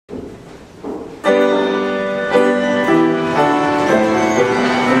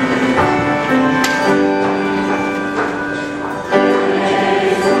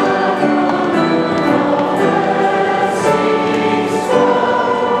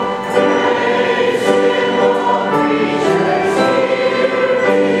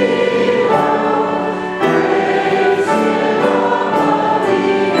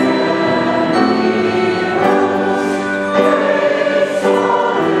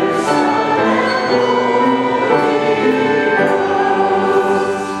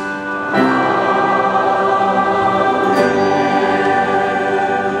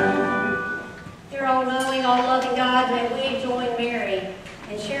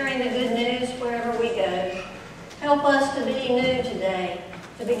Help us to be new today,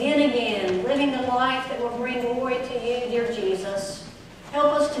 to begin again, living the life that will bring glory to you, dear Jesus.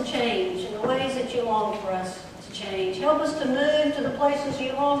 Help us to change in the ways that you long for us to change. Help us to move to the places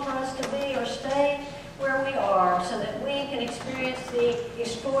you long for us to be, or stay where we are so that we can experience the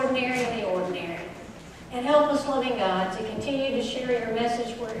extraordinary and the ordinary. And help us, loving God, to continue to share your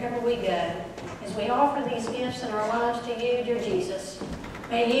message wherever we go. As we offer these gifts in our lives to you, dear Jesus,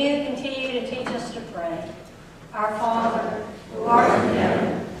 may you continue to teach us to pray. Our Father, who art in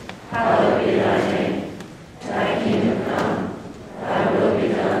heaven, hallowed be thy name. Thy kingdom